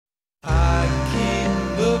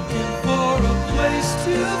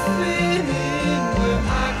to fit in where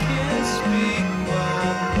I can speak my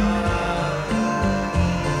mind.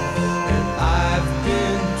 And I've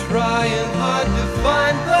been trying hard to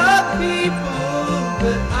find the people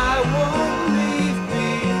that I won't leave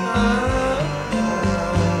behind.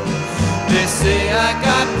 They say I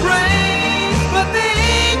got brains, but they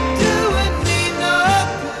ain't doing me no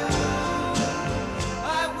good.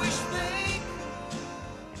 I wish they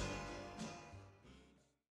could.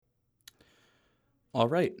 All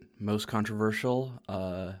right, most controversial,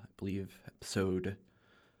 I believe episode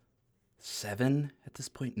 7 at this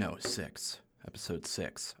point. No, 6. Episode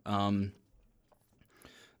 6.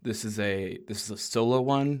 This is a solo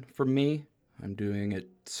one from me. I'm doing it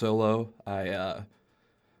solo. I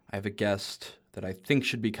have a guest that I think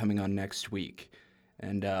should be coming on next week,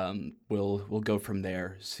 and we'll go from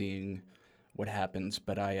there, seeing what happens.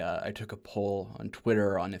 But I took a poll on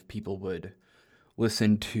Twitter on if people would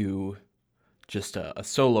listen to just a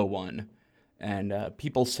solo one, and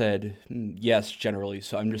people said yes generally,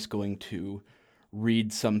 so I'm just going to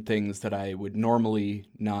read some things that I would normally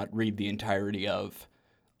not read the entirety of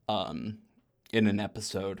in an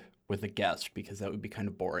episode with a guest, because that would be kind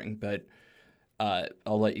of boring, but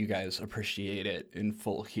I'll let you guys appreciate it in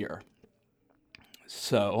full here.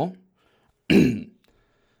 So,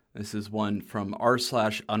 this is one from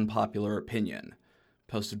r/unpopular opinion,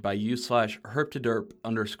 posted by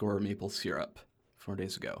u/herptoderp_maple syrup 4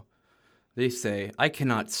 days ago. They say, I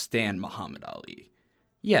cannot stand Muhammad Ali.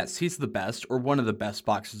 Yes, he's the best or one of the best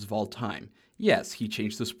boxers of all time. Yes, he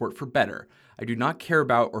changed the sport for better. I do not care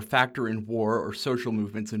about or factor in war or social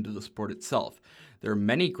movements into the sport itself. There are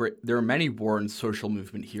many war and social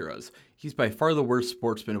movement heroes. He's by far the worst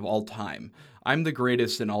sportsman of all time. I'm the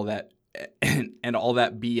greatest, and all that and all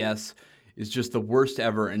that BS is just the worst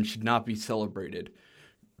ever and should not be celebrated.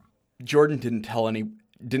 Jordan didn't tell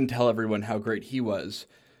everyone how great he was.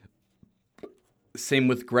 Same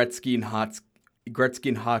with Gretzky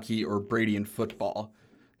in hockey or Brady in football.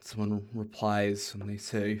 Someone replies and they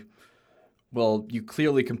say, well, you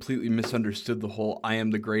clearly completely misunderstood the whole I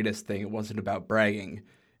am the greatest thing. It wasn't about bragging.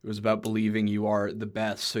 It was about believing you are the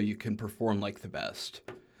best so you can perform like the best.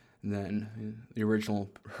 And then the original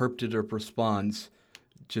Herptoderp responds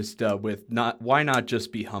just with, why not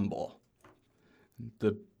just be humble?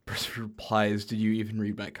 The person replies, did you even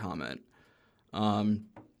read my comment?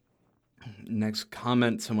 Next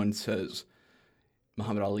comment, someone says,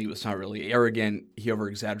 Muhammad Ali was not really arrogant. He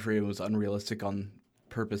over-exaggerated and was unrealistic on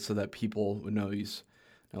purpose so that people would know he's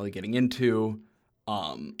not really getting into.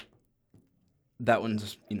 That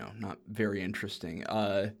one's, not very interesting.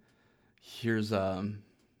 Here's another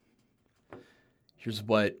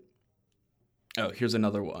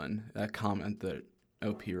one, a comment that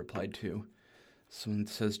OP replied to. Someone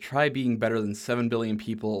says, try being better than 7 billion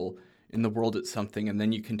people in the world at something, and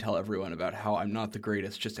then you can tell everyone about how I'm not the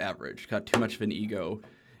greatest, just average. Got too much of an ego,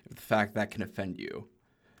 if the fact that can offend you.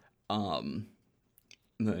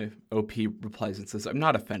 The OP replies and says, I'm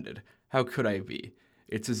not offended. How could I be?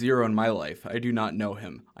 It's a 0 in my life. I do not know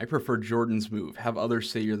him. I prefer Jordan's move. Have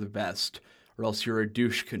others say you're the best, or else you're a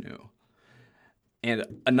douche canoe. And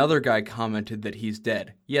another guy commented that he's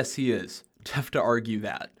dead. Yes, he is. Tough to argue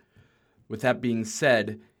that. With that being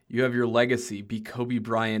said, you have your legacy, be Kobe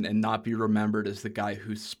Bryant and not be remembered as the guy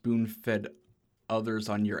who spoon-fed others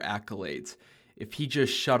on your accolades. If he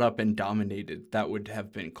just shut up and dominated, that would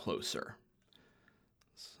have been closer.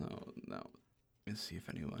 So, now, let's see if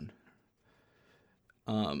anyone...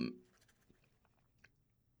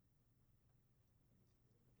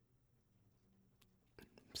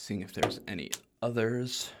 seeing if there's any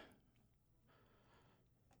others.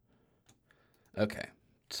 Okay,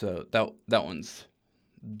 so that one's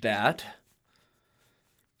that.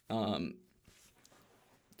 Some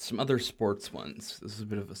other sports ones. This is a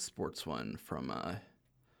bit of a sports one from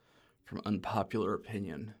Unpopular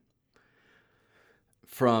Opinion.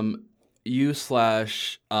 From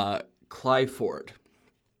u/Clyford.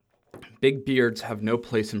 Big beards have no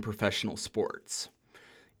place in professional sports.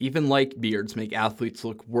 Even light beards make athletes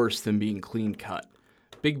look worse than being clean cut.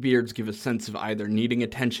 Big beards give a sense of either needing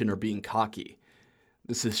attention or being cocky.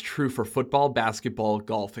 This is true for football, basketball,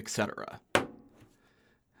 golf, etc.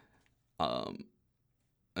 And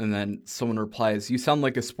then someone replies, you sound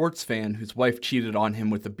like a sports fan whose wife cheated on him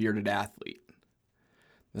with a bearded athlete.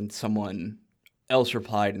 Then someone else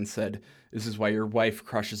replied and said, this is why your wife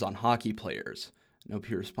crushes on hockey players. And OP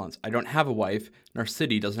responds, I don't have a wife, and our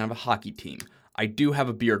city doesn't have a hockey team. I do have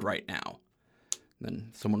a beard right now.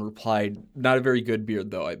 Then someone replied, not a very good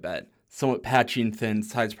beard though, I bet. Somewhat patchy and thin,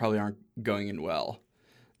 sides probably aren't going in well.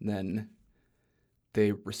 And then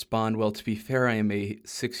They respond, well, to be fair, I am a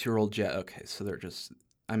 6-year-old okay, so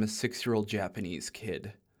I'm a 6-year-old Japanese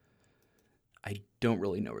kid. I don't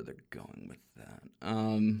really know where they're going with that.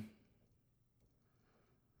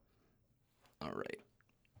 All right.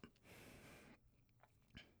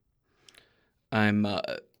 Now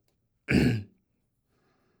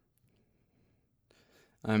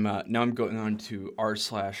I'm going on to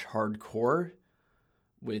r/hardcore,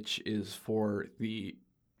 which is for the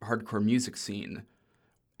hardcore music scene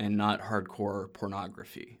and not hardcore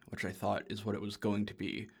pornography, which I thought is what it was going to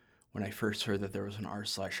be when I first heard that there was an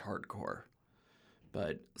r/hardcore.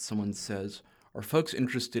 But someone says, are folks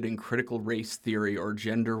interested in critical race theory or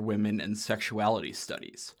gender, women, and sexuality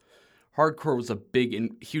studies? Hardcore was a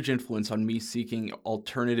huge influence on me seeking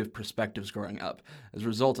alternative perspectives growing up. As a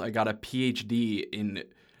result, I got a PhD in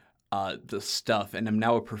the stuff and am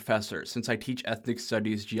now a professor. Since I teach ethnic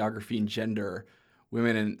studies, geography, and gender,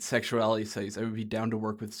 women, and sexuality studies, I would be down to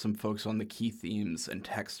work with some folks on the key themes and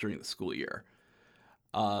texts during the school year.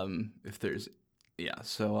 If there's, yeah,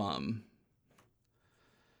 so,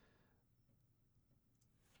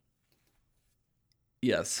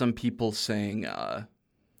 yeah, some people saying,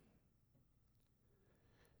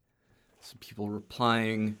 some people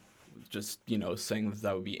replying, just, saying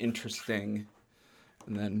that would be interesting.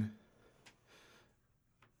 And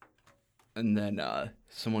then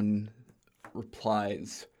someone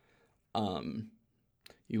replies,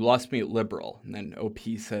 you lost me at liberal. And then OP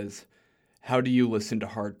says, how do you listen to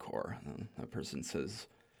hardcore? And that person says,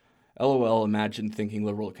 LOL, imagine thinking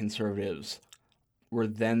liberal conservatives were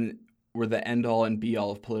the end-all and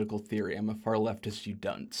be-all of political theory. I'm a far leftist, you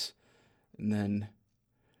dunce. And then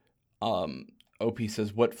OP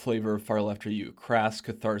says, what flavor of far left are you? Crass,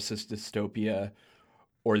 catharsis, dystopia,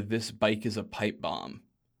 or this bike is a pipe bomb?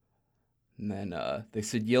 And then they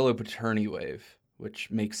said yellow paternity wave, which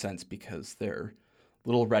makes sense because their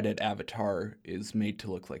little Reddit avatar is made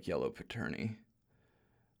to look like yellow paternity.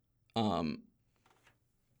 Then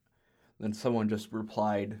someone just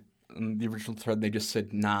replied, in the original thread, they just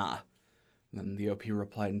said, nah. And then the OP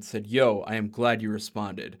replied and said, yo, I am glad you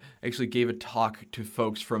responded. I actually gave a talk to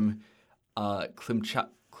folks from Klimtiatka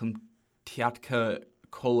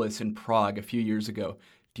Kolis in Prague a few years ago.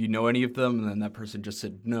 Do you know any of them? And then that person just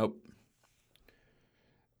said, nope.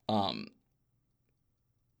 Oh,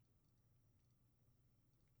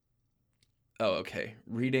 okay.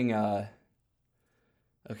 Reading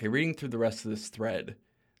through the rest of this thread,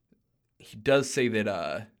 he does say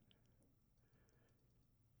that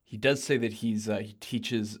he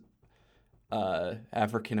teaches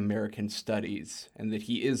African American studies and that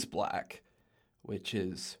he is black, which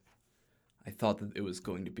is, I thought that it was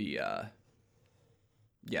going to be I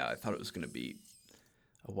thought it was going to be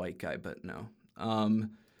a white guy, but no.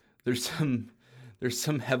 There's some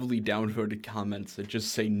heavily downvoted comments that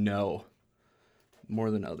just say no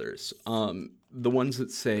more than others. The ones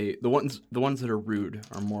that are rude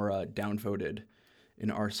are more downvoted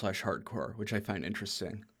in r/hardcore, which I find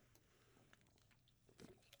interesting.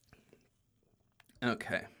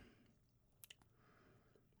 Okay.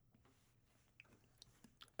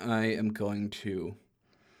 I am going to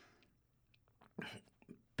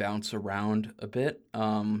bounce around a bit.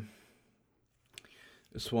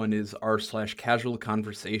 This one is r/casual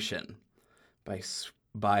conversation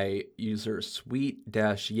by user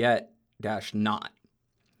sweet-yet-not.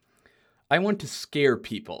 I want to scare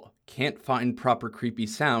people. Can't find proper creepy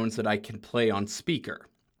sounds that I can play on speaker.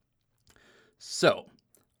 So,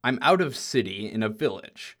 I'm out of city in a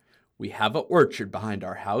village. We have an orchard behind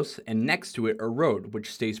our house, and next to it a road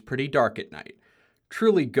which stays pretty dark at night.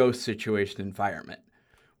 Truly ghost situation environment.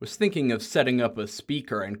 Was thinking of setting up a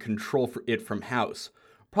speaker and control it from house.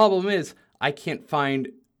 Problem is, I can't find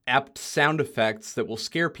apt sound effects that will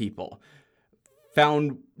scare people.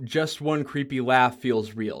 Found just one creepy laugh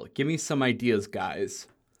feels real. Give me some ideas, guys.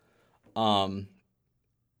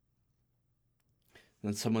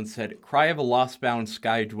 Then someone said, cry of a lost-bound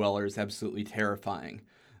sky dweller is absolutely terrifying.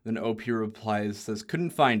 Then OP replies, says, couldn't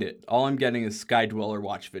find it. All I'm getting is sky dweller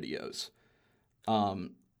watch videos.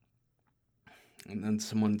 And then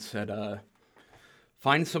someone said,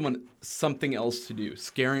 find something else to do.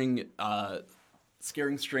 Scaring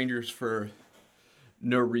strangers for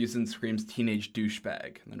no reason screams teenage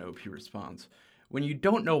douchebag. And then OP responds, when you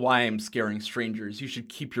don't know why I'm scaring strangers, you should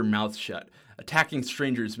keep your mouth shut. Attacking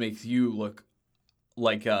strangers makes you look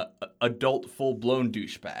like a adult full-blown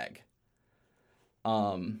douchebag.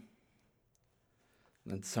 Then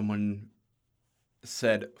someone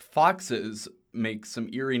said, foxes make some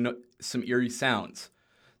eerie sounds.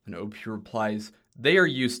 And OP replies, they are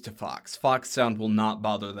used to fox. Fox sound will not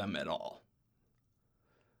bother them at all.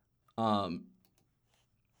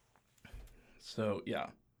 So, yeah.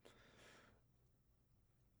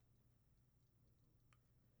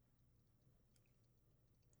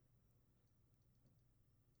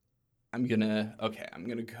 I'm gonna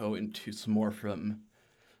go into some more from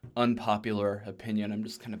unpopular opinion. I'm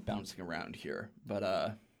just kind of bouncing around here.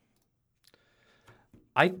 But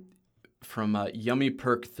I from Yummy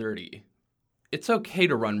Perk 30. It's okay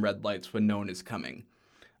to run red lights when no one is coming.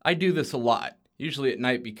 I do this a lot, usually at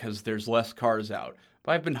night because there's less cars out,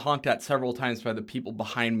 but I've been honked at several times by the people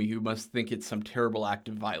behind me who must think it's some terrible act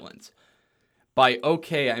of violence. By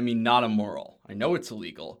okay, I mean not immoral. I know it's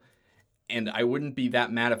illegal, and I wouldn't be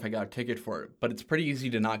that mad if I got a ticket for it, but it's pretty easy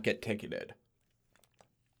to not get ticketed.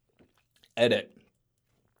 Edit.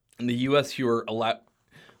 In the US, you are allowed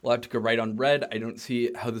to go right on red. I don't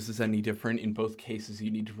see how this is any different. In both cases, you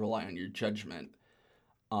need to rely on your judgment.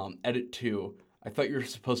 Edit 2. I thought you were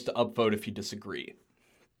supposed to upvote if you disagree.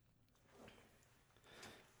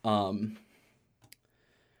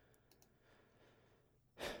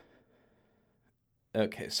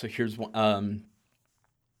 Okay, so here's one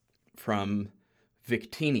from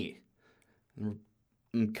Victini.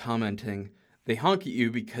 I'm commenting, they honk at you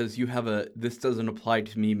because you have a "this doesn't apply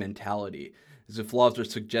to me" mentality, as if laws are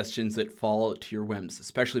suggestions that fall to your whims,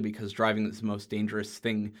 especially because driving is the most dangerous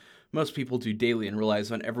thing most people do daily and relies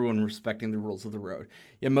on everyone respecting the rules of the road.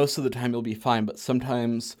 Yeah, most of the time you'll be fine, but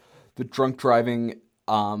sometimes the drunk driving,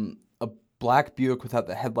 a black Buick without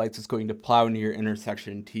the headlights is going to plow into your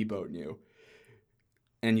intersection and T-bone you.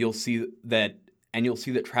 And you'll see that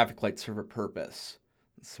traffic lights serve a purpose.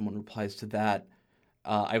 Someone replies to that.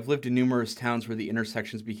 I've lived in numerous towns where the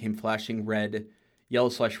intersections became flashing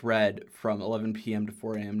yellow/red from 11 p.m. to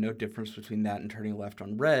 4 a.m. No difference between that and turning left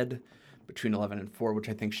on red between 11 and 4, which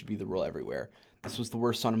I think should be the rule everywhere. This was the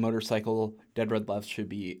worst on a motorcycle. Dead red lefts should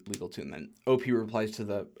be legal too. And then OP replies to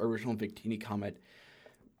the original Victini comment.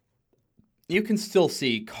 You can still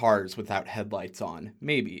see cars without headlights on.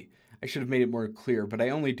 Maybe. I should have made it more clear, but I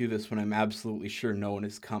only do this when I'm absolutely sure no one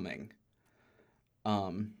is coming.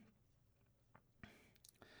 And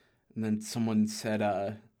then someone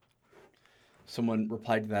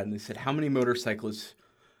replied to that, and they said, how many motorcyclists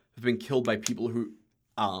have been killed by people who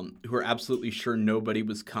are absolutely sure nobody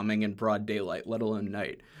was coming in broad daylight, let alone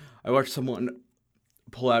night? I watched someone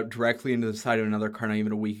pull out directly into the side of another car not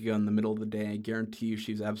even a week ago in the middle of the day. I guarantee you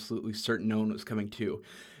she's absolutely certain no one was coming too.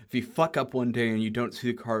 If you fuck up one day and you don't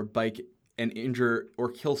see the car, bike, and injure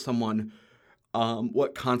or kill someone,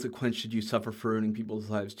 what consequence should you suffer for ruining people's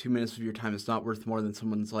lives? 2 minutes of your time is not worth more than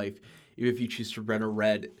someone's life. Even if you choose to run a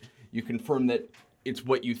red, you confirm that it's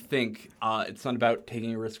what you think. It's not about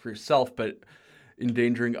taking a risk for yourself, but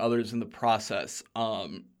endangering others in the process.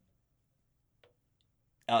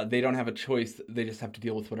 They don't have a choice. They just have to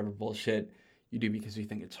deal with whatever bullshit you do because you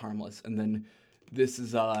think it's harmless. And then this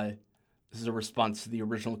is a response to the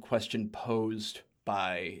original question posed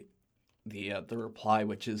by the reply,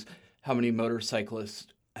 which is, how many motorcyclists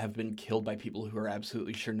have been killed by people who are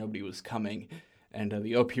absolutely sure nobody was coming? And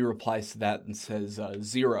the OP replies to that and says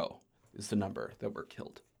 0 is the number that were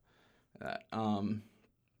killed.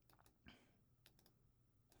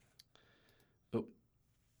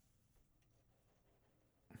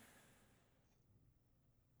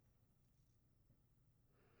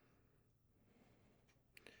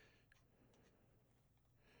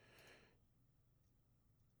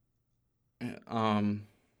 Oh.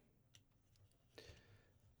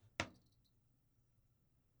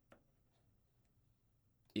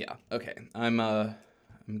 Yeah, okay. I'm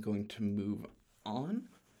going to move on.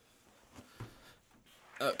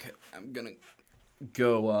 Okay, I'm gonna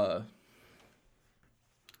go,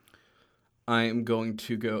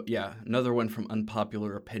 another one from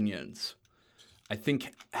Unpopular Opinions. I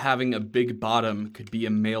think having a big bottom could be a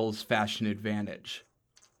male's fashion advantage.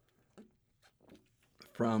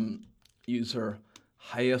 From user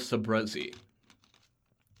Hayasabrezi,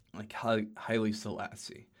 like Haile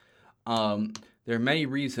Selassie. There are many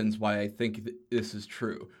reasons why I think this is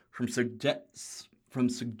true, from subjective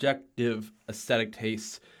aesthetic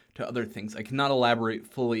tastes to other things. I cannot elaborate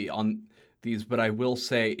fully on these, but I will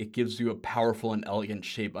say it gives you a powerful and elegant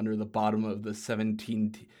shape under the bottom of the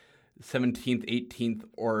 17th, 18th,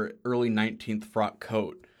 or early 19th frock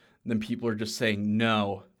coat. Then people are just saying,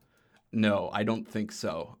 no, I don't think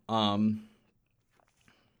so.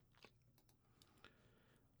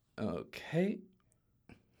 Okay.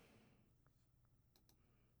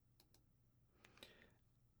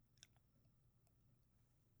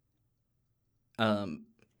 Okay.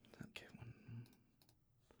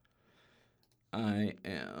 I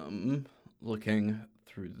am looking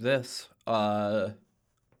through this.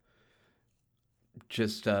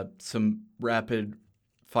 Just some rapid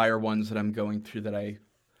fire ones that I'm going through that I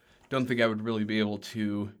don't think I would really be able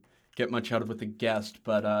to get much out of with a guest,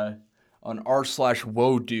 but on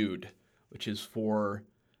r/woe dude, which is for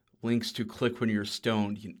links to click when you're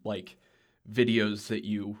stoned, like videos that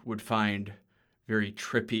you would find very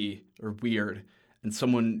trippy or weird. And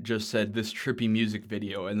someone just said this trippy music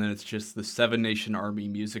video, and then it's just the Seven Nation Army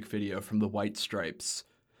music video from the White Stripes.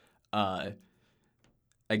 I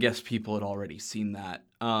guess people had already seen that.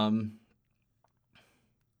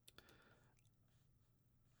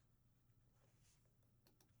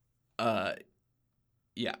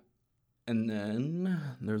 Yeah. And then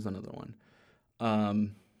there's another one.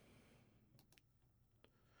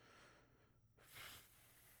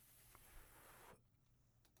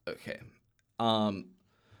 Okay. I'm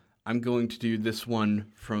going to do this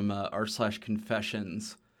one from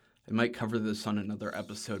r/confessions. I might cover this on another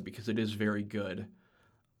episode because it is very good.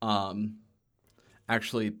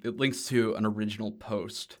 Actually, it links to an original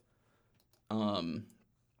post. One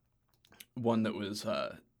that was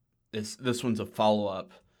this one's a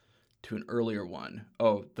follow-up to an earlier one.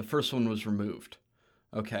 Oh, the first one was removed.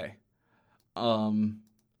 Okay.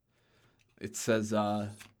 It says,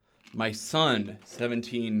 my son,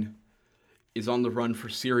 17, is on the run for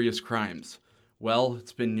serious crimes. Well,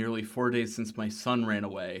 it's been nearly 4 days since my son ran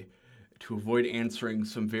away to avoid answering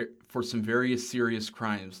for some various serious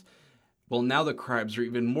crimes. Well, now the crimes are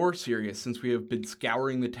even more serious since we have been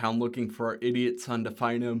scouring the town looking for our idiot son to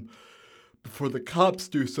find him before the cops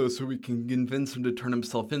do so we can convince him to turn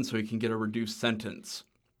himself in so he can get a reduced sentence.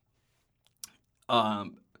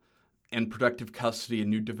 And productive custody, a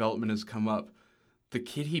new development has come up. The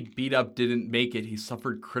kid he beat up didn't make it. He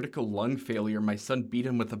suffered critical lung failure. My son beat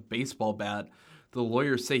him with a baseball bat. The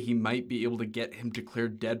lawyers say he might be able to get him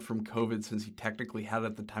declared dead from COVID since he technically had it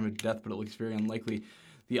at the time of death, but it looks very unlikely.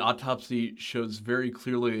 The autopsy shows very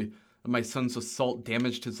clearly that my son's assault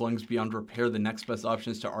damaged his lungs beyond repair. The next best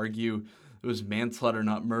option is to argue it was manslaughter,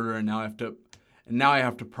 not murder, and now I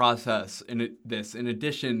have to process this. In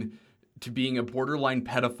addition to being a borderline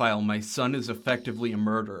pedophile, my son is effectively a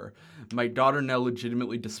murderer. My daughter now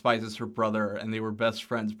legitimately despises her brother, and they were best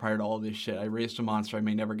friends prior to all this shit. I raised a monster. I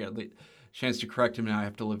may never get a chance to correct him. Now I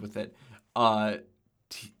have to live with it.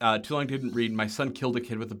 Too long didn't read. My son killed a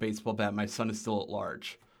kid with a baseball bat. My son is still at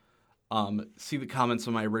large. See the comments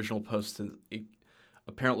on my original post. It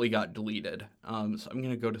apparently got deleted. So I'm going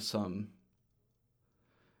to go to some...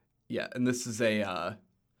 Yeah, and this is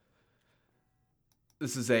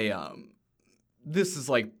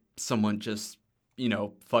like someone just,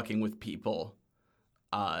 fucking with people.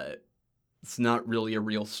 It's not really a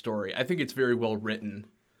real story. I think it's very well written,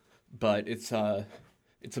 but it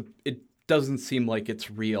doesn't seem like it's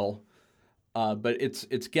real. But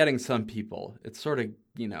it's getting some people. It sort of,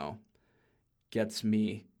 gets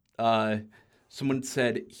me. Someone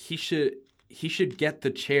said he should get the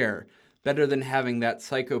chair. Better than having that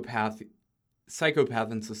psychopath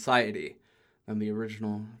in society. And the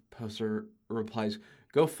original poster replies,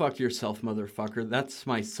 "Go fuck yourself, motherfucker. That's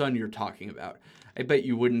my son you're talking about. I bet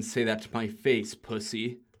you wouldn't say that to my face,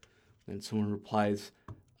 pussy." And someone replies,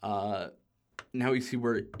 "Now you see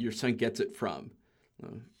where your son gets it from."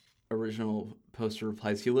 The original poster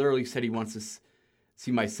replies, "He literally said he wants to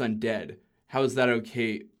see my son dead. How is that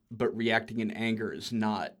okay, but reacting in anger is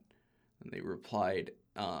not?" And they replied,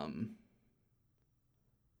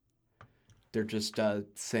 they're just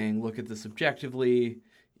saying, look at this objectively.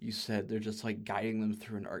 You said they're just like guiding them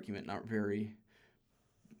through an argument, not very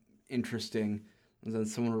interesting. And then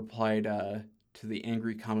someone replied to the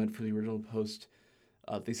angry comment for the original post.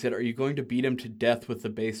 They said, "Are you going to beat him to death with the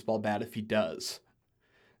baseball bat if he does?"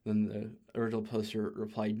 Then the original poster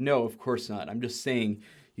replied, "No, of course not. I'm just saying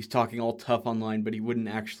he's talking all tough online, but he wouldn't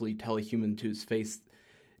actually tell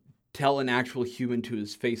an actual human to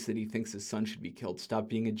his face that he thinks his son should be killed. Stop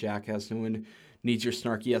being a jackass. No one needs your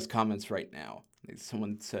snarky ass comments right now."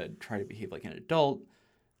 Someone said, "Try to behave like an adult."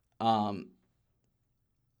 And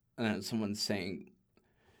then someone's saying,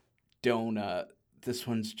 "Don't." This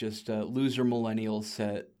one's just loser millennial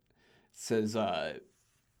says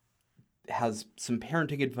has some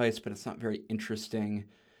parenting advice, but it's not very interesting.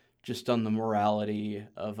 Just on the morality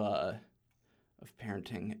of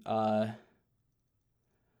parenting.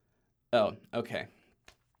 Oh, okay.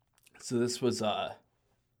 So this was, and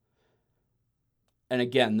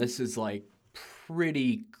again, this is like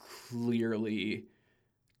pretty clearly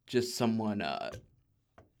just someone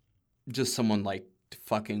like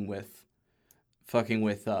fucking with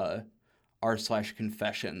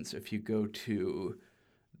r/confessions. If you go to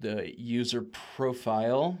the user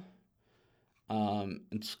profile,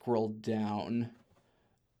 and scroll down,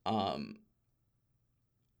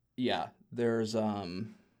 yeah, there's,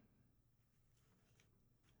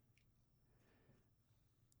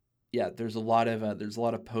 yeah, there's a lot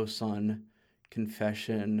of posts on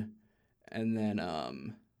confession, and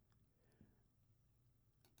then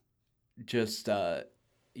just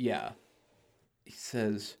yeah, he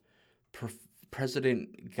says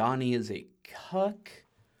President Ghani is a cuck.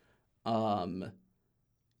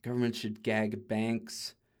 Government should gag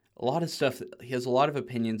banks. A lot of stuff. He has a lot of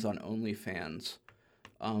opinions on OnlyFans.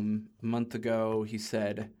 A month ago, he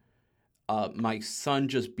said, "My son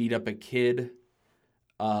just beat up a kid."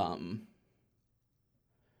 And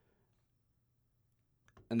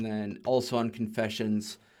then also on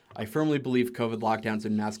confessions, I firmly believe COVID lockdowns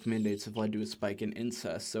and mask mandates have led to a spike in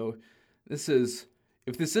incest. So if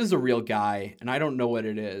this is a real guy, and I don't know what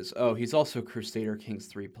it is. Oh, he's also Crusader Kings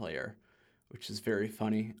 3 player, which is very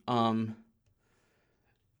funny.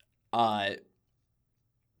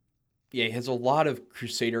 Yeah, he has a lot of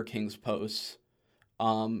Crusader Kings posts.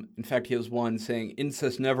 In fact, he has one saying,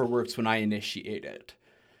 "Incest never works when I initiate it."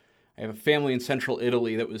 I have a family in central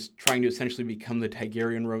Italy that was trying to essentially become the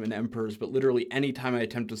Tigerian Roman emperors, but literally any time I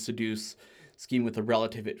attempt to seduce, scheme with a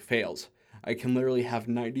relative, it fails. I can literally have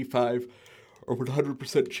 95 or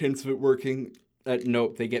 100% chance of it working.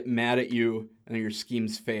 Nope, they get mad at you and your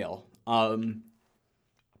schemes fail.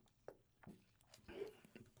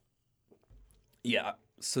 Yeah,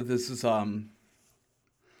 so this is,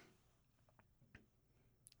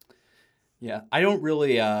 yeah, I don't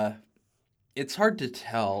really, it's hard to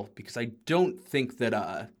tell because I don't think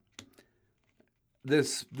that,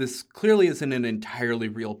 this clearly isn't an entirely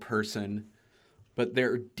real person, but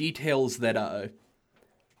there are details that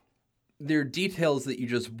you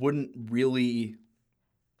just wouldn't really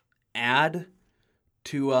add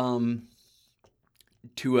to a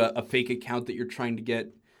fake account that you're trying to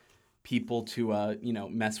get people to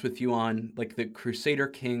mess with you on, like the Crusader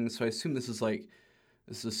King. So I assume this is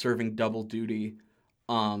serving double duty.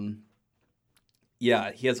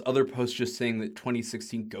 Yeah, he has other posts just saying that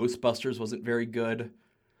 2016 Ghostbusters wasn't very good.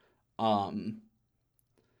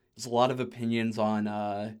 There's a lot of opinions on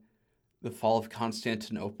the fall of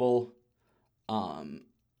Constantinople.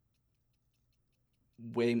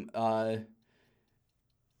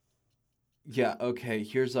 Yeah, okay,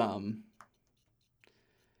 here's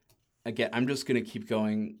again, I'm just gonna keep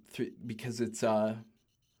going through because it's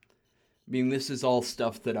this is all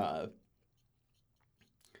stuff that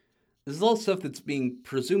this is all stuff that's being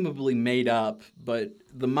presumably made up, but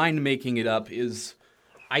the mind making it up is,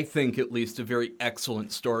 I think, at least a very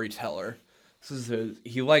excellent storyteller.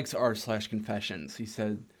 He likes r/confessions. He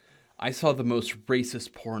said, "I saw the most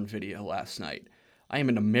racist porn video last night. I am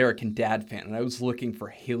an American Dad fan, and I was looking for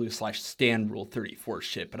Haley/Stan Rule 34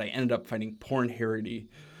 shit, but I ended up finding porn parody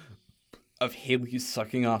of Haley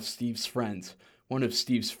sucking off Steve's friends. One of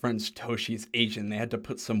Steve's friends, Toshi, is Asian. They had to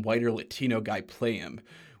put some whiter Latino guy play him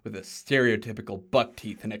with a stereotypical buck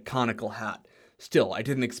teeth and a conical hat. Still, I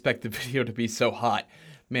didn't expect the video to be so hot.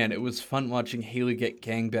 Man, it was fun watching Haley get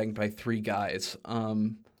gangbanged by 3 guys."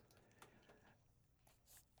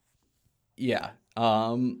 Yeah.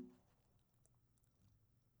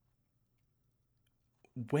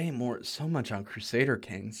 Way more, so much on Crusader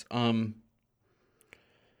Kings.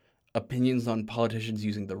 Opinions on politicians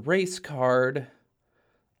using the race card.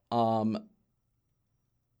 How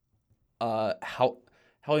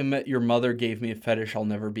I Met Your Mother gave me a fetish I'll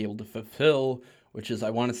never be able to fulfill, which is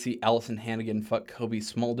I want to see Allison Hannigan fuck Kobe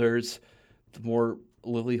Smulders. The more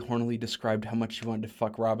Lily Hornley described how much she wanted to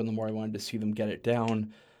fuck Robin, the more I wanted to see them get it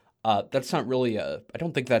down. That's not really I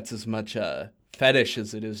don't think that's as much a fetish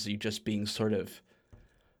as it is you just being sort of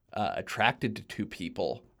attracted to 2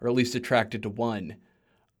 people, or at least attracted to one.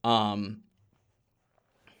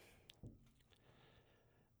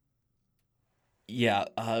 Yeah,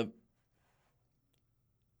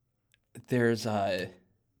 there's yeah,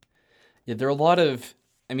 there are a lot of,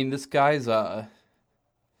 this guy's there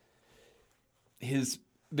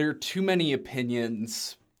are too many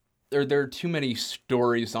opinions, or there are too many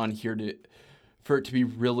stories on here for it to be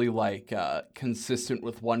really consistent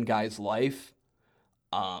with one guy's life.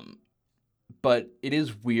 But it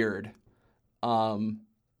is weird.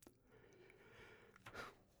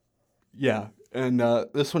 Yeah, and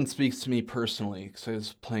this one speaks to me personally because I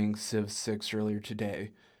was playing Civ 6 earlier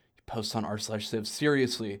today. He posts on r/Civ,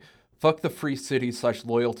 "Seriously, fuck the free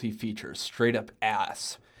city/loyalty feature, straight up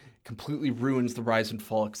ass. Completely ruins the Rise and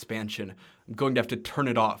Fall expansion. I'm going to have to turn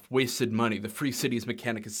it off. Wasted money. The free cities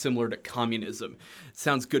mechanic is similar to communism. It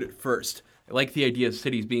sounds good at first. I like the idea of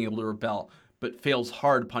cities being able to rebel, but fails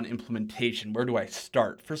hard upon implementation. Where do I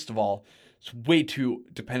start? First of all, it's way too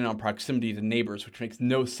dependent on proximity to neighbors, which makes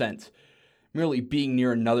no sense. Merely being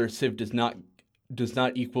near another civ does not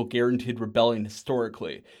equal guaranteed rebellion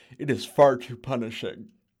historically. It is far too punishing.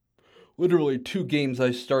 literally 2 games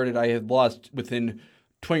I started, I had lost within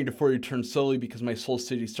 20 to 40 turns solely because my Soul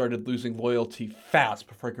City started losing loyalty fast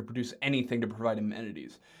before I could produce anything to provide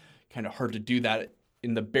amenities. Kind of hard to do that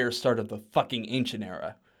in the bare start of the fucking Ancient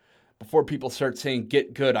Era. Before people start saying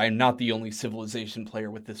get good, I am not the only Civilization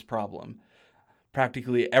player with this problem.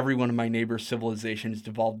 Practically every one of my neighbors' civilizations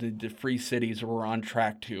devolved into free cities or were on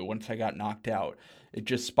track to once I got knocked out. It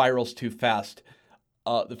just spirals too fast.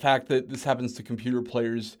 The fact that this happens to computer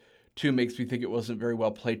players too makes me think it wasn't very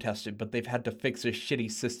well play tested, but they've had to fix a shitty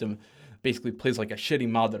system. Basically plays like a shitty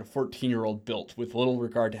mod that a 14-year-old built with little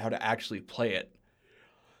regard to how to actually play it.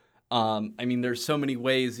 I mean, there's so many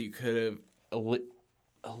ways you could have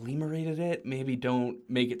eliminated it. Maybe don't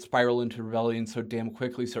make it spiral into rebellion so damn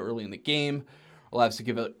quickly so early in the game. Allow us to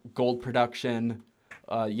give it gold production,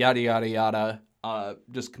 yada, yada, yada.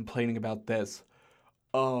 Just complaining about this.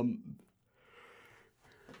 And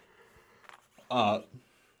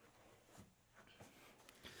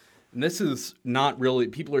this is not really,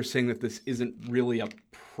 people are saying that this isn't really a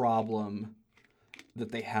problem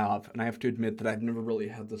that they have. And I have to admit that I've never really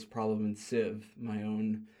had this problem in Civ,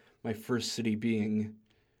 my first city being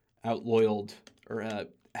outloyaled or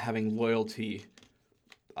having loyalty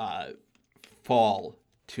fall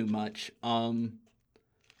too much. Yeah,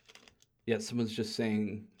 someone's just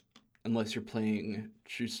saying, unless you're playing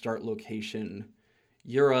True Start Location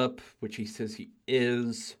Europe, which he says he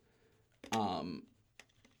is.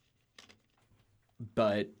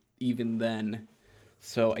 But even then,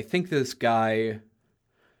 so I think this guy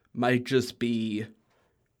might just be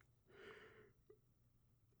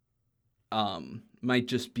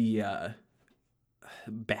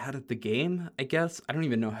bad at the game, I guess. I don't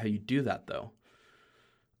even know how you do that though.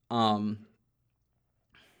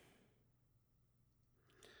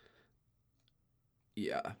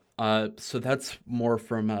 Yeah. So that's more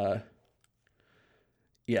from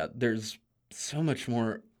yeah, there's so much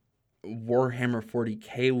more Warhammer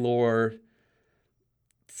 40k lore,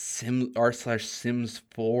 r/Sims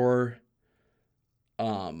 4.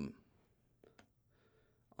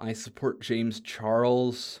 I support James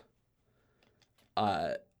Charles.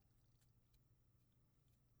 So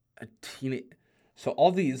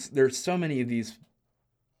all these, there's so many of these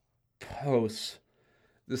posts.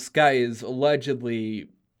 This guy is allegedly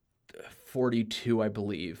 42, I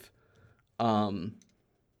believe.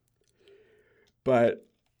 But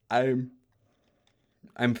I'm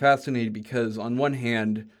fascinated because on one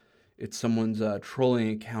hand, it's someone's trolling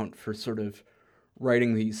account for sort of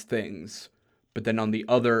writing these things, but then on the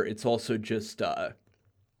other, it's also just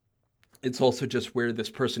where this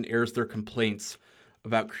person airs their complaints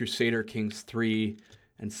about Crusader Kings 3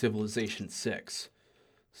 and Civilization 6.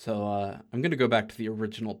 So I'm gonna go back to the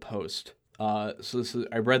original post. So this is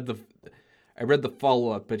I read the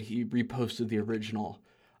follow-up, but he reposted the original.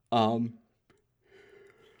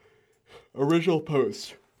 Original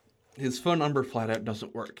post. His phone number flat out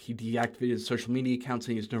doesn't work. He deactivated his social media accounts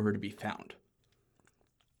and he's nowhere to be found.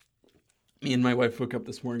 Me and my wife woke up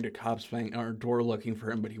this morning to cops banging on our door looking for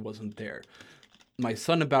him, but he wasn't there. My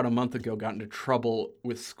son about a month ago got into trouble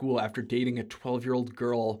with school after dating a 12-year-old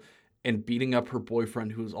girl and beating up her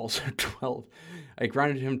boyfriend who was also 12. I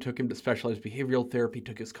grounded him, took him to specialized behavioral therapy,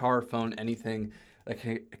 took his car, phone, anything that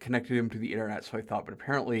connected him to the internet, so I thought. But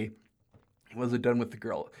apparently he wasn't done with the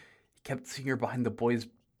girl. He kept seeing her behind the boy's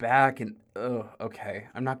back and, okay.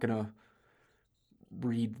 I'm not going to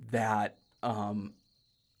read that.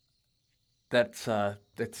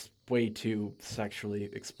 That's way too sexually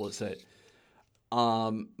explicit.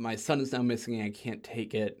 My son is now missing and I can't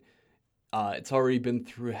take it. It's already been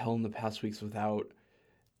through hell in the past weeks without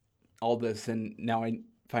all this, and now I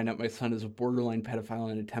find out my son is a borderline pedophile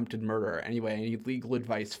and attempted murderer. Anyway, I need legal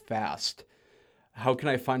advice fast. How can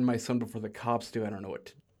I find my son before the cops do? I don't know what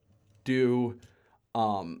to do.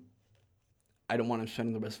 I don't want him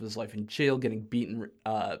spending the rest of his life in jail, getting beaten,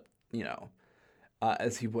 as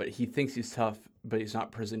he thinks he's tough, but he's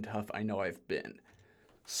not prison tough. I know I've been.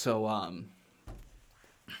 So,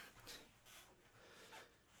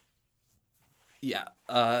 yeah,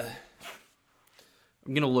 I'm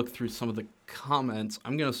going to look through some of the comments.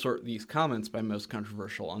 I'm going to sort these comments by most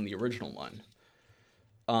controversial on the original one.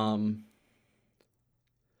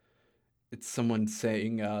 It's someone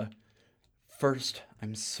saying, first,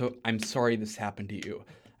 I'm sorry this happened to you.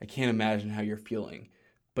 I can't imagine how you're feeling,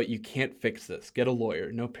 but you can't fix this. Get a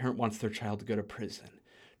lawyer. No parent wants their child to go to prison.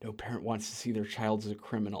 No parent wants to see their child as a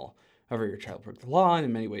criminal. However, your child broke the law, and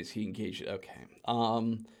in many ways he engaged. Okay.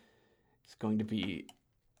 It's going to be,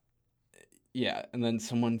 yeah. And then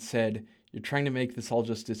someone said, you're trying to make this all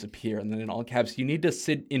just disappear. And then in all caps, you need to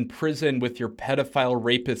sit in prison with your pedophile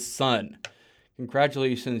rapist son.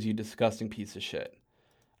 Congratulations, you disgusting piece of shit.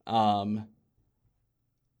 And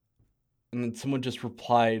then someone just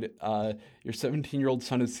replied, your 17-year-old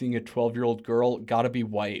son is seeing a 12-year-old girl, gotta be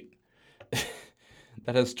white.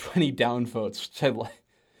 That has 20 downvotes, which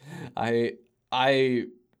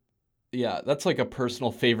yeah, that's like a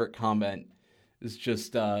personal favorite comment. Is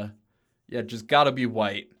just, just gotta be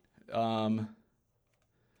white.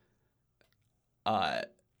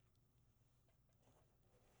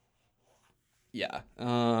 Yeah.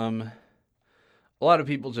 A lot of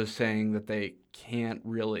people just saying that they can't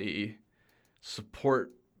really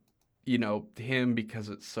support, him because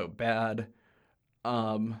it's so bad.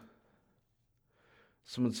 Someone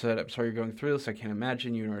said, I'm sorry you're going through this. I can't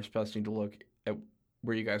imagine. You and our spouse need to look at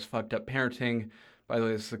where you guys fucked up parenting. By the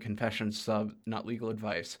way, this is a confession sub, not legal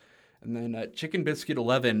advice. And then Chicken Biscuit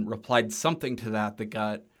 11 replied something to that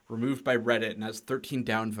got removed by Reddit and has 13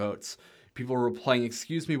 downvotes. People were replying,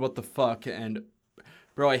 excuse me, what the fuck? And,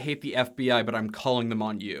 bro, I hate the FBI, but I'm calling them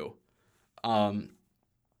on you.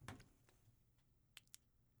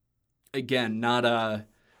 Again, not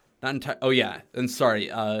entirely. Oh, yeah. And sorry.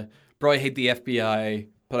 Bro, I hate the FBI,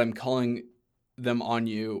 but I'm calling them on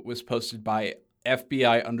you was posted by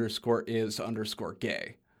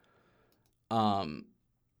FBI_is_gay.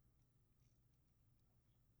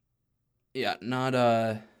 Yeah,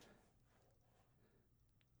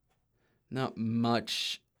 not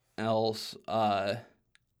much else. Yeah,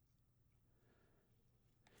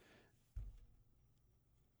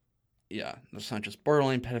 that's not just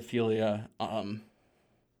borderline pedophilia.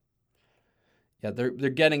 Yeah, they're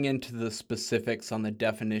getting into the specifics on the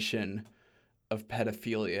definition of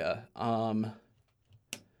pedophilia.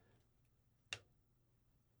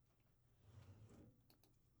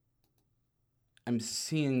 I'm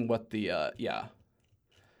seeing what the I'm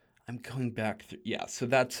going back through. Yeah, so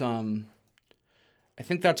that's I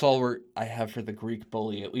think that's all I have for the Greek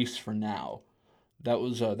bully, at least for now. That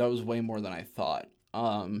was way more than I thought.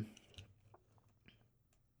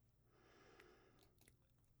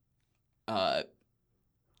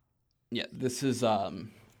 Yeah, this is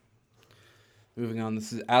moving on.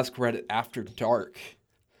 This is Ask Reddit After Dark,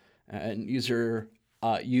 and user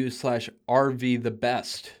u/RV the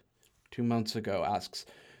best 2 months ago asks,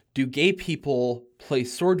 do gay people play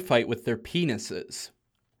sword fight with their penises?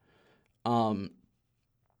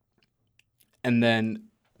 And then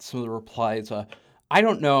some of the replies, I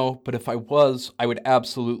don't know, but if I was, I would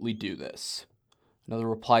absolutely do this. Another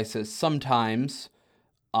reply says, sometimes.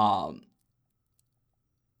 And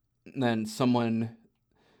then someone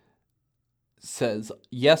says,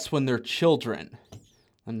 yes, when they're children.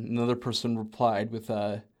 And another person replied with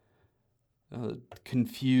a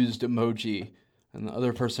confused emoji. And the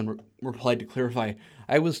other person replied to clarify,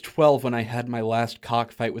 I was 12 when I had my last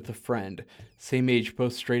cockfight with a friend. Same age,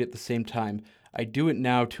 both straight at the same time. I do it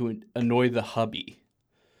now to annoy the hubby.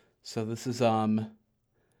 So this is a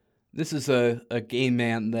gay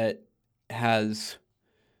man that has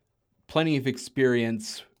plenty of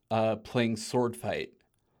experience playing sword fight,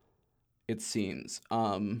 it seems.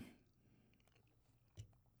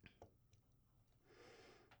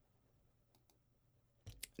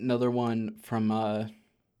 Another one from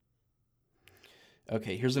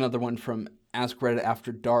okay, here's another one from Ask Reddit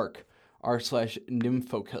After Dark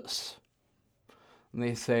r/Nymphocus. And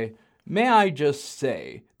they say, may I just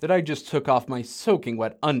say that I just took off my soaking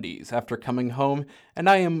wet undies after coming home, and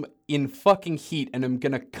I am in fucking heat and am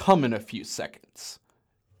gonna come in a few seconds.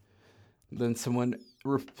 Then someone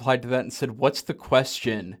replied to that and said, what's the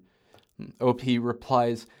question? OP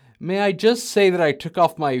replies, may I just say that I took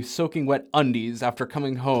off my soaking wet undies after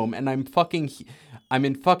coming home, and I'm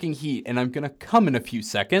in fucking heat, and I'm gonna come in a few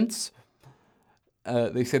seconds?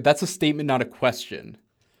 They said, that's a statement, not a question.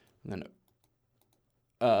 And then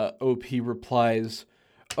OP replies,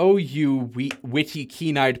 oh, you witty,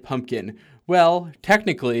 keen-eyed pumpkin. Well,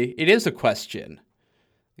 technically, it is a question.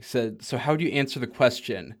 He said, so how do you answer the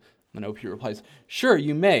question? And OP replies, sure,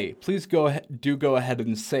 you may. Please go ahead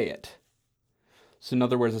and say it. So in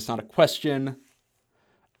other words, it's not a question.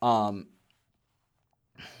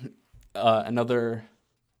 Another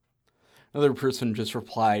person just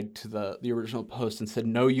replied to the original post and said,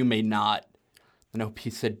 no, you may not. And OP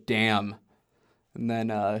said, damn. And then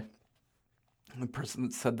the person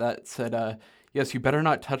that said that said, yes, you better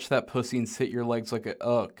not touch that pussy and sit your legs like a...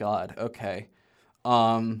 Oh, God. Okay.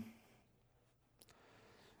 And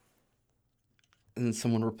then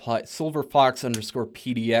someone replied,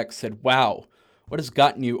 SilverFox_PDX said, wow, what has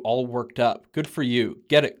gotten you all worked up? Good for you.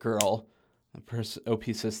 Get it, girl. The person, OP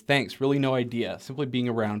says, thanks. Really no idea. Simply being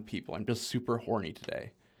around people. I'm just super horny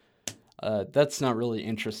today. That's not really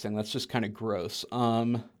interesting. That's just kind of gross.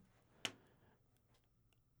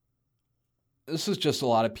 this is just a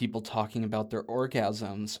lot of people talking about their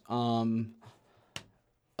orgasms. Oh,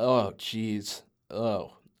 jeez.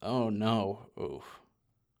 Oh no. Oof.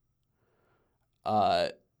 Oh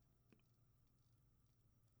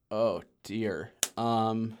dear.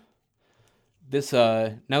 This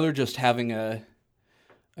now they're just having a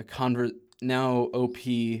now OP,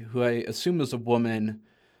 who I assume is a woman,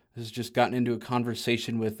 has just gotten into a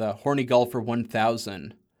conversation with Horny Golfer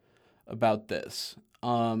 1000 about this.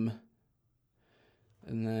 And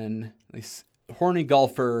then Horny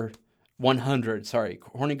Golfer 100, sorry,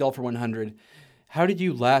 Horny Golfer 100. How did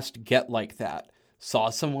you last get like that? Saw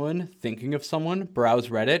someone, thinking of someone, browse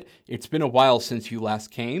Reddit. It's been a while since you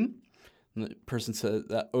last came. And the person says,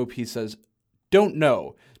 that OP says, don't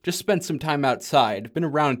know. Just spent some time outside. Been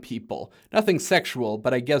around people. Nothing sexual,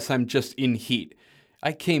 but I guess I'm just in heat.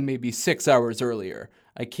 I came maybe 6 hours earlier.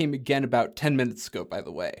 I came again about 10 minutes ago, by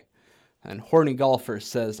the way. And Horny Golfer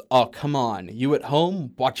says, oh, come on. You at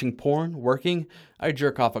home, watching porn, working? I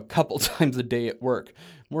jerk off a couple times a day at work.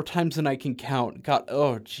 More times than I can count. God,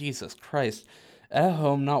 oh, Jesus Christ. At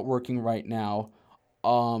home, not working right now.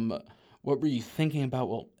 What were you thinking about?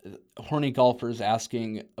 Well, Horny Golfer's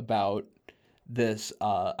asking about this.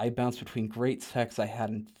 I bounce between great sex I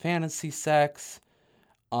had and fantasy sex.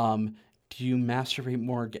 Do you masturbate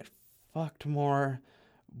more, get fucked more?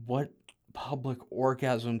 What public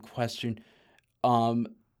orgasm question?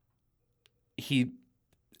 He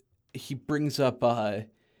brings up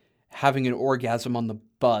having an orgasm on the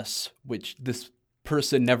bus, which this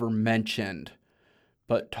person never mentioned,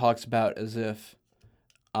 but talks about as if,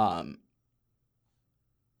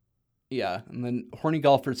 yeah. And then Horny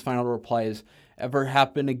Golfer's final reply is, ever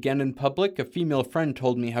happen again in public? A female friend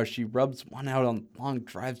told me how she rubs one out on long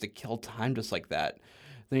drives to kill time just like that.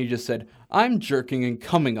 Then he just said, I'm jerking and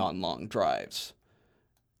coming on long drives.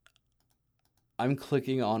 I'm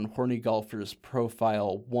clicking on Horny Golfer's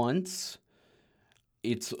profile once.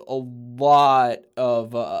 It's a lot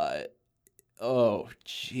of, oh,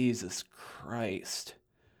 Jesus Christ.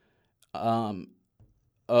 Oh,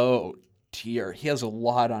 dear. He has a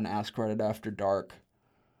lot on Ask Reddit After Dark.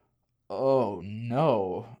 Oh,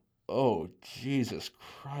 no. Oh, Jesus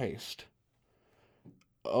Christ.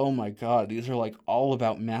 Oh, my God. These are, like, all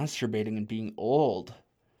about masturbating and being old.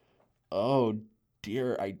 Oh,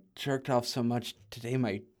 dear. I jerked off so much today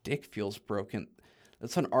my dick feels broken.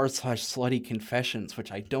 That's on r/slutty confessions,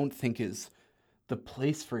 which I don't think is the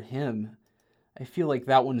place for him. I feel like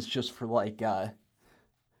that one's just for, like, I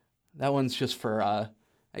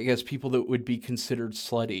guess, people that would be considered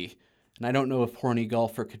slutty. And I don't know if Horny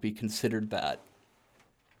Golfer could be considered that.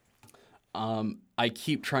 I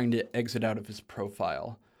keep trying to exit out of his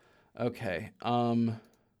profile. Okay.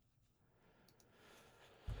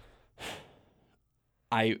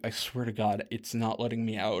 I swear to God, it's not letting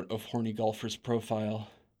me out of Horny Golfer's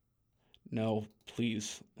profile. No,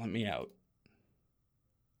 please, let me out.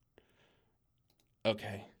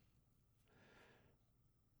 Okay.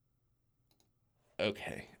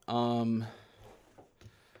 Okay.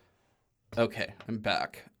 Okay, I'm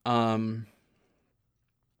back.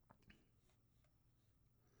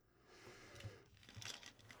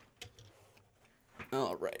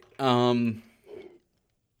 All right.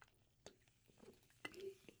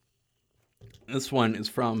 This one is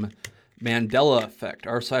from Mandela Effect,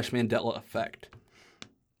 r/Mandela Effect.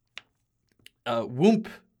 Whoop,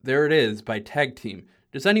 there it is, by Tag Team.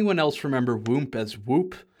 Does anyone else remember Whoop as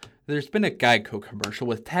Whoop? There's been a Geico commercial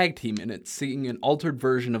with Tag Team in it singing an altered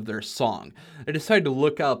version of their song. I decided to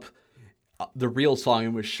look up the real song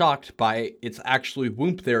and was shocked by it's actually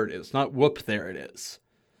Whoop, there it is, not Whoop, there it is.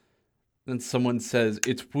 Then someone says,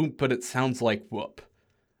 it's Whoop, but it sounds like Whoop.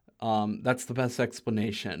 That's the best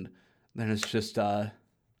explanation. Then it's just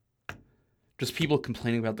people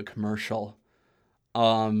complaining about the commercial.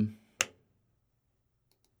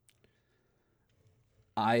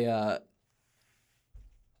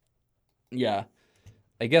 Yeah,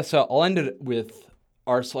 I guess I'll end it with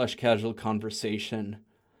r/casual conversation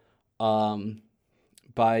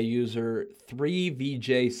by user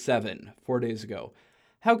 3VJ7 4 days ago.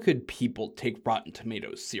 How could people take Rotten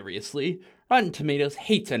Tomatoes seriously? Rotten Tomatoes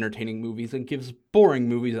hates entertaining movies and gives boring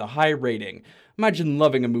movies a high rating. Imagine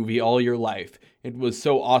loving a movie all your life. It was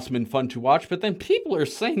so awesome and fun to watch, but then people are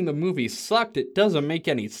saying the movie sucked. It doesn't make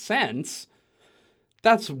any sense.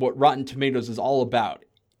 That's what Rotten Tomatoes is all about.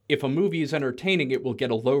 If a movie is entertaining, it will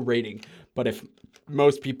get a low rating. But if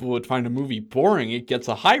most people would find a movie boring, it gets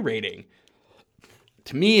a high rating.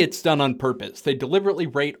 To me, it's done on purpose. They deliberately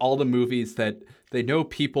rate all the movies that they know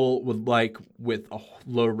people would like with a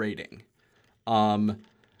low rating.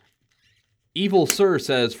 Evil Sir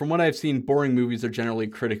says, from what I've seen, boring movies are generally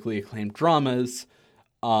critically acclaimed dramas.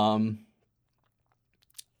 Not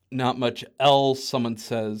much else. Someone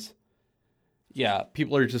says, yeah,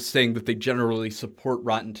 people are just saying that they generally support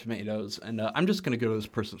Rotten Tomatoes. And I'm just going to go to this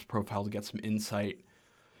person's profile to get some insight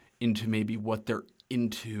into maybe what they're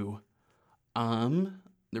into.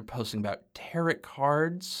 They're posting about tarot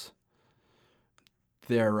cards.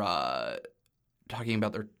 They're talking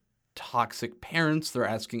about their toxic parents. They're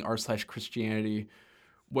asking r/Christianity,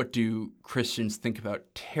 what do Christians think about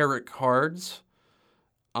tarot cards?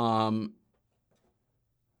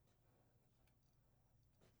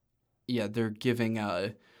 Yeah, they're giving,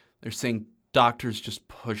 they're saying doctors just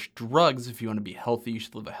push drugs. If you want to be healthy, you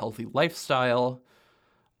should live a healthy lifestyle.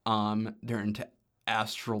 They're into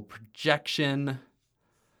astral projection.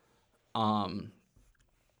 In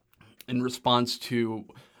response to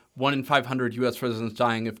 1 in 500 U.S. residents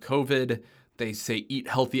dying of COVID, they say eat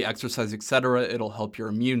healthy, exercise, etc. It'll help your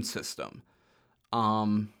immune system.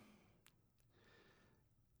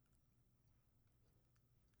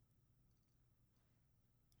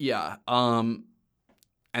 Yeah. And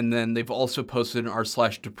then they've also posted an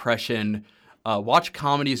r/depression. Watch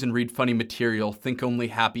comedies and read funny material. Think only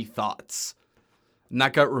happy thoughts. And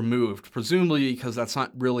that got removed, presumably because that's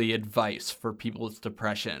not really advice for people with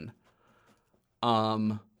depression.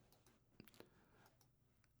 They're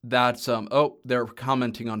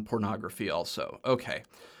commenting on pornography also. Okay.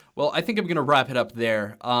 Well, I think I'm going to wrap it up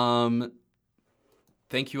there.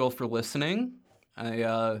 Thank you all for listening.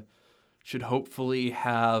 I should hopefully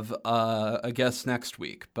have a guest next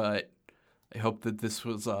week, but I hope that this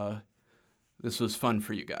was fun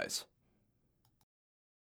for you guys.